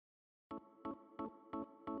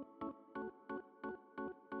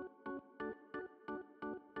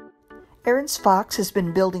Ahrens Fox has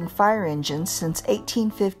been building fire engines since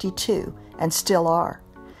 1852 and still are.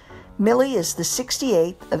 Millie is the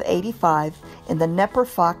 68th of 85 in the Knepper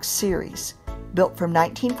Fox series, built from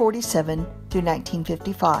 1947 through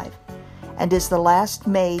 1955, and is the last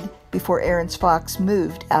made before Ahrens Fox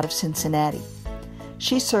moved out of Cincinnati.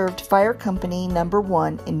 She served Fire Company No.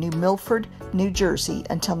 1 in New Milford, New Jersey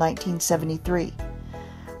until 1973.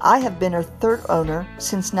 I have been her third owner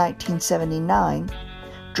since 1979,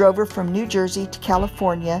 drove her from New Jersey to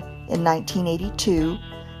California in 1982,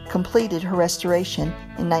 completed her restoration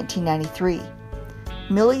in 1993.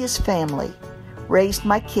 Millie is family, raised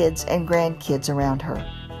my kids and grandkids around her.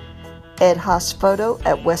 Ed Haas photo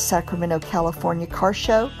at West Sacramento, California Car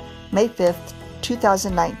Show, May 5th,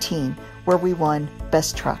 2019, where we won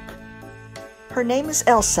Best Truck. Her name is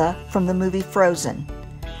Elsa from the movie Frozen.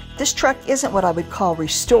 This truck isn't what I would call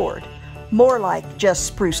restored, more like just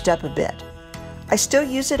spruced up a bit. I still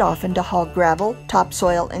use it often to haul gravel,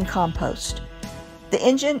 topsoil, and compost. The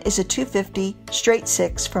engine is a 250 straight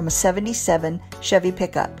six from a 77 Chevy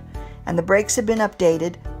pickup, and the brakes have been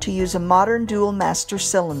updated to use a modern dual master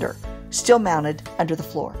cylinder, still mounted under the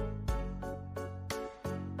floor.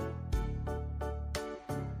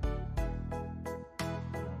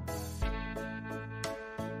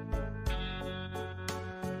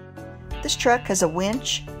 This truck has a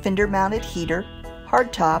winch, fender-mounted heater,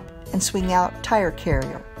 hardtop, and swing-out tire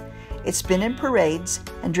carrier. It's been in parades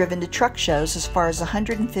and driven to truck shows as far as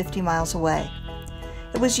 150 miles away.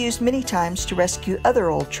 It was used many times to rescue other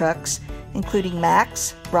old trucks, including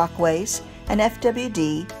Max, Rockaways, an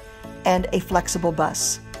FWD, and a flexible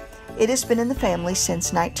bus. It has been in the family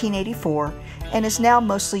since 1984 and is now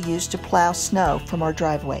mostly used to plow snow from our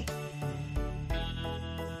driveway.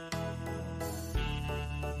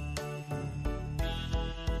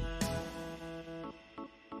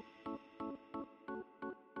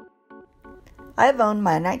 I have owned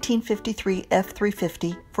my 1953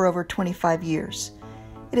 F350 for over 25 years.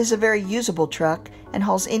 It is a very usable truck and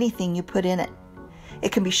hauls anything you put in it.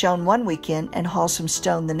 It can be shown one weekend and haul some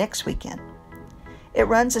stone the next weekend. It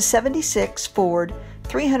runs a 76 Ford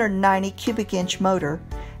 390 cubic inch motor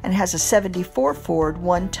and has a 74 Ford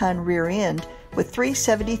 1-ton rear end with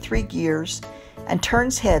 373 gears and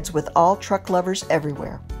turns heads with all truck lovers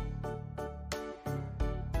everywhere.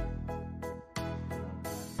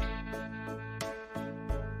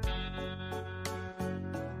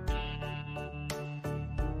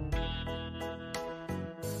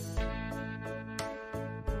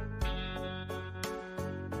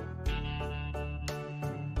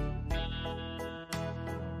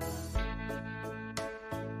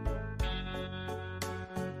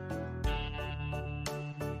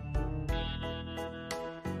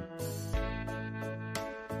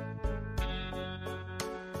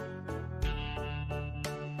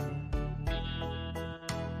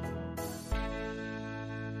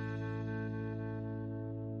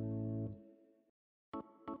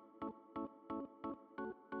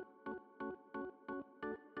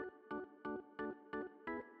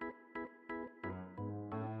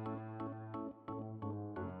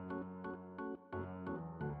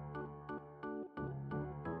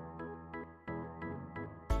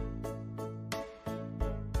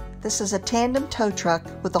 This is a tandem tow truck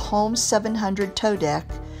with a Holmes 700 tow deck,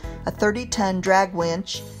 a 30-ton drag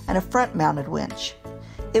winch, and a front-mounted winch.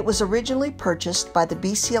 It was originally purchased by the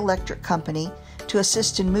BC Electric Company to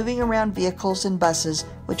assist in moving around vehicles and buses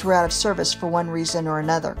which were out of service for one reason or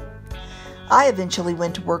another. I eventually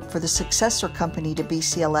went to work for the successor company to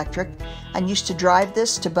BC Electric and used to drive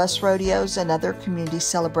this to bus rodeos and other community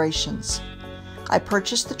celebrations. I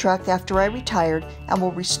purchased the truck after I retired and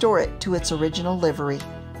will restore it to its original livery.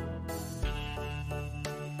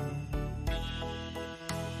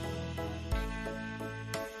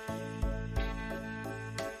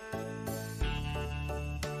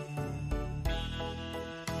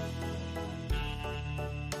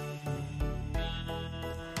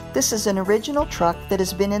 This is an original truck that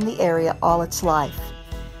has been in the area all its life.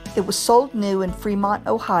 It was sold new in Fremont,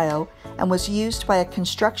 Ohio, and was used by a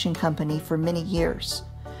construction company for many years.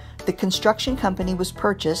 The construction company was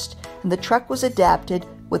purchased, and the truck was adapted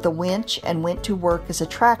with a winch and went to work as a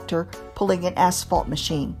tractor pulling an asphalt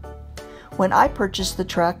machine. When I purchased the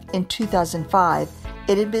truck in 2005,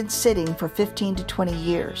 it had been sitting for 15 to 20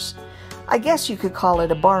 years. I guess you could call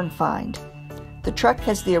it a barn find. The truck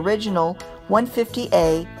has the original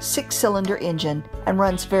 150A 6-cylinder engine and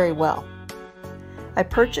runs very well. I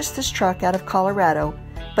purchased this truck out of Colorado,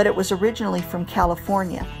 but it was originally from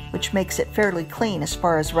California, which makes it fairly clean as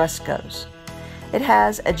far as rust goes. It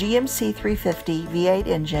has a GMC 350 V8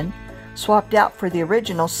 engine, swapped out for the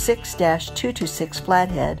original 6-226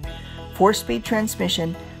 flathead, 4-speed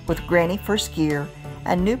transmission with granny first gear,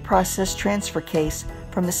 and new process transfer case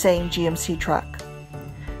from the same GMC truck.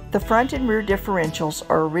 The front and rear differentials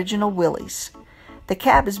are original Willys. The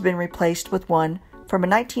cab has been replaced with one from a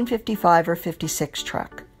 1955 or 56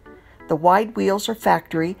 truck. The wide wheels are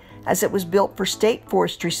factory, as it was built for state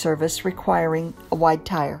forestry service requiring a wide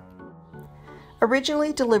tire.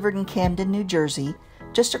 Originally delivered in Camden, New Jersey,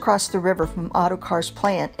 just across the river from Autocar's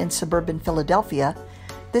plant in suburban Philadelphia,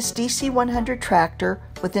 this DC-100 tractor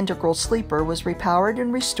with integral sleeper was repowered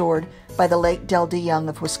and restored by the late Del DeYoung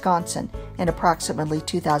of Wisconsin in approximately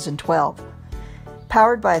 2012.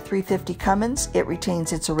 Powered by a 350 Cummins, it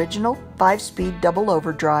retains its original 5-speed double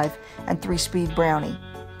overdrive and 3-speed Brownie.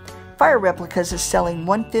 Fire Replicas is selling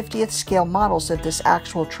 1/50th scale models of this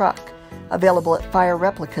actual truck, available at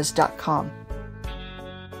firereplicas.com.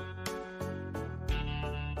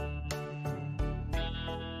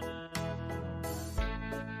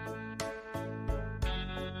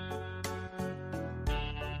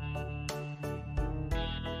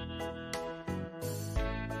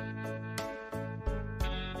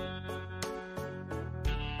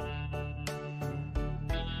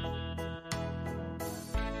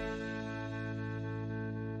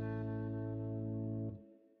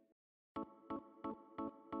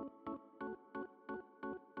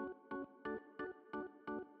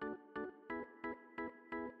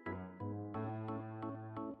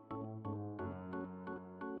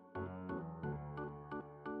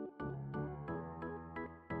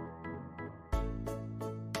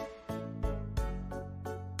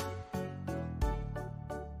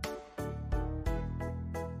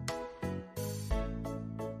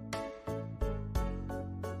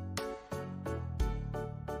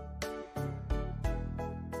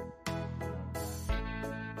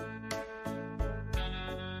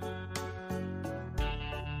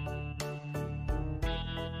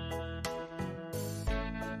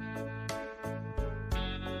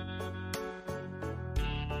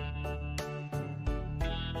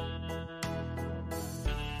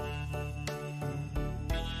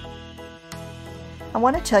 I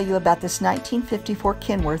want to tell you about this 1954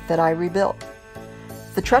 Kenworth that I rebuilt.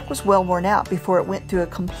 The truck was well worn out before it went through a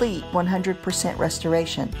complete 100%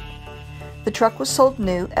 restoration. The truck was sold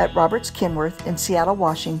new at Roberts Kenworth in Seattle,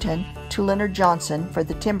 Washington to Leonard Johnson for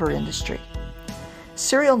the timber industry.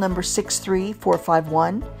 Serial number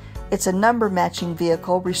 63451, it's a number matching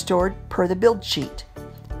vehicle restored per the build sheet.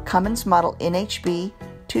 Cummins model NHB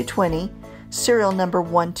 220, serial number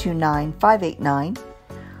 129589.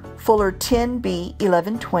 Fuller 10B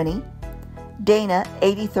 1120, Dana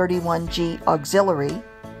 8031G auxiliary,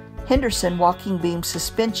 Henderson walking beam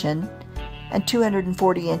suspension, and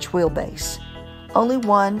 240-inch wheelbase. Only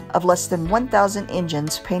one of less than 1,000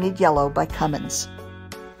 engines painted yellow by Cummins.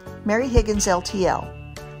 Mary Higgins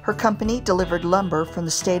LTL. Her company delivered lumber from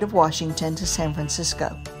the state of Washington to San Francisco.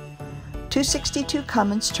 262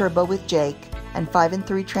 Cummins turbo with Jake and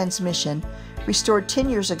 5-3 transmission restored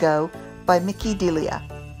 10 years ago by Mickey Delia.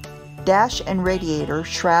 Dash and radiator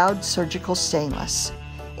shroud surgical stainless.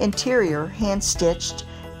 Interior hand-stitched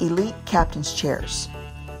elite captain's chairs.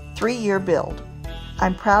 3-year build.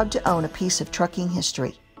 I'm proud to own a piece of trucking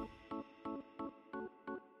history.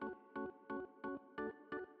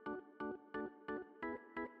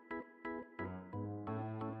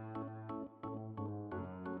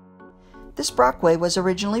 This Brockway was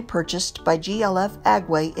originally purchased by GLF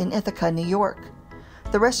Agway in Ithaca, New York.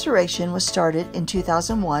 The restoration was started in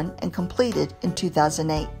 2001 and completed in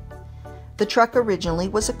 2008. The truck originally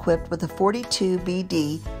was equipped with a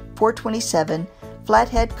 42BD 427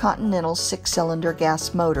 flathead Continental 6-cylinder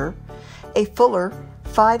gas motor, a Fuller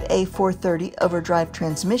 5A430 overdrive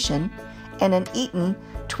transmission, and an Eaton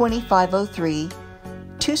 2503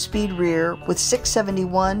 2-speed rear with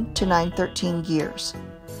 671 to 913 gears.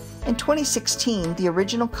 In 2016, the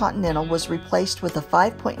original Continental was replaced with a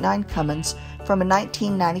 5.9 Cummins from a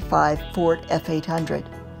 1995 Ford F800.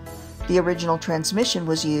 The original transmission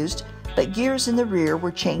was used, but gears in the rear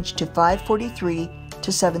were changed to 543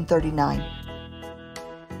 to 739.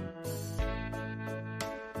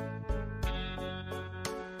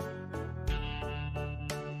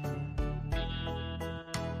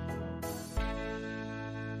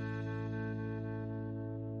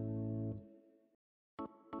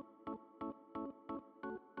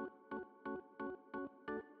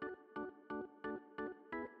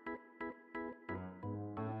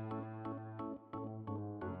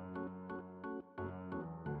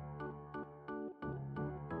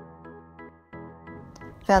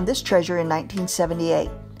 Found this treasure in 1978.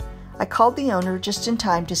 I called the owner just in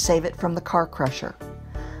time to save it from the car crusher.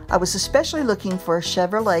 I was especially looking for a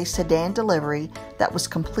Chevrolet sedan delivery that was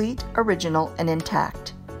complete, original, and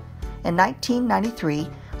intact. In 1993,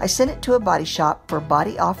 I sent it to a body shop for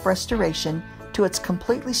body-off restoration to its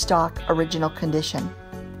completely stock original condition.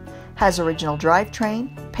 Has original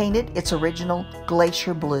drivetrain, painted its original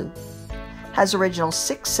glacier blue. Has original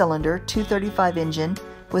 6-cylinder 235 engine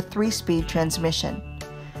with 3-speed transmission.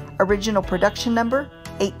 Original production number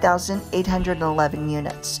 8,811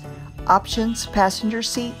 units. Options: passenger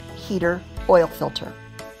seat, heater, oil filter.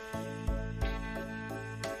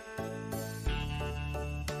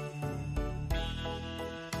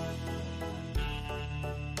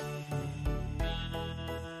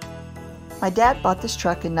 My dad bought this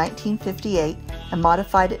truck in 1958 and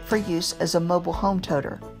modified it for use as a mobile home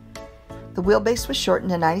toter. The wheelbase was shortened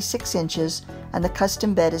to 96 inches and the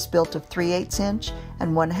custom bed is built of 3/8 inch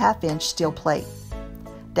and 1/2 inch steel plate.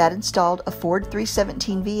 Dad installed a Ford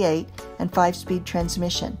 317 V8 and 5-speed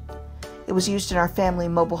transmission. It was used in our family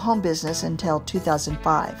mobile home business until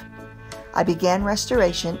 2005. I began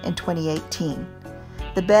restoration in 2018.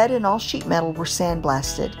 The bed and all sheet metal were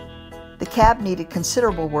sandblasted. The cab needed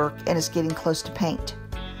considerable work and is getting close to paint.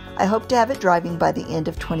 I hope to have it driving by the end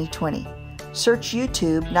of 2020. Search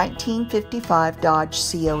YouTube 1955 Dodge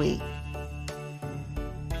COE.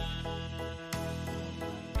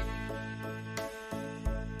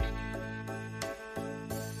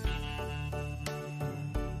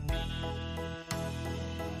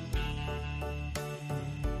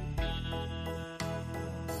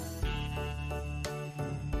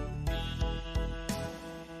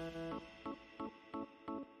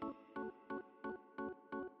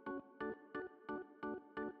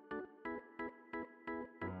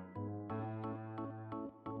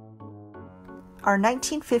 Our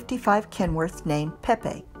 1955 Kenworth named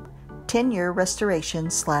Pepe, 10-year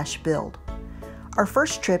restoration/build. Our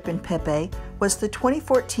first trip in Pepe was the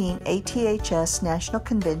 2014 ATHS National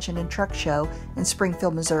Convention and Truck Show in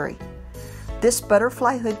Springfield, Missouri. This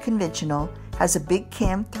butterfly hood conventional has a Big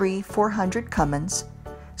Cam 3 400 Cummins,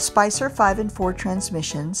 Spicer 5 and 4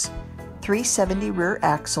 transmissions, 370 rear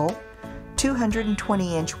axle,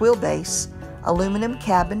 220-inch wheelbase, aluminum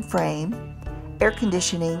cab and frame, air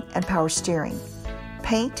conditioning, and power steering.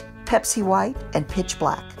 Paint, Pepsi white and pitch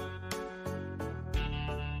black.